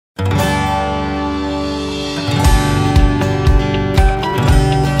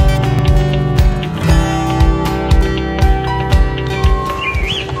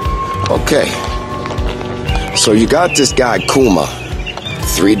Okay, so you got this guy Kuma,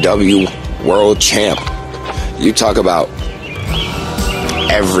 3W world champ. You talk about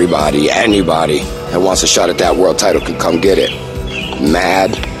everybody, anybody that wants a shot at that world title can come get it.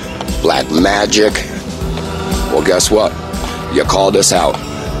 Mad, Black Magic. Well, guess what? You called us out.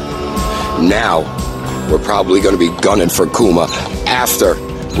 Now, we're probably going to be gunning for Kuma after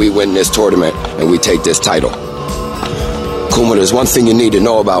we win this tournament and we take this title. Kuma, there's one thing you need to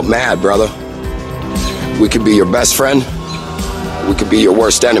know about Mad, brother. We could be your best friend. We could be your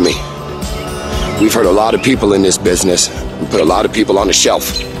worst enemy. We've hurt a lot of people in this business. We put a lot of people on the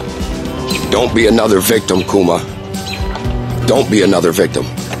shelf. Don't be another victim, Kuma. Don't be another victim.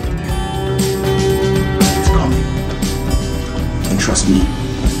 It's coming. And trust me,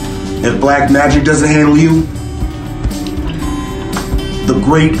 if Black Magic doesn't handle you, the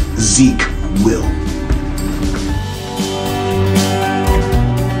great Zeke will.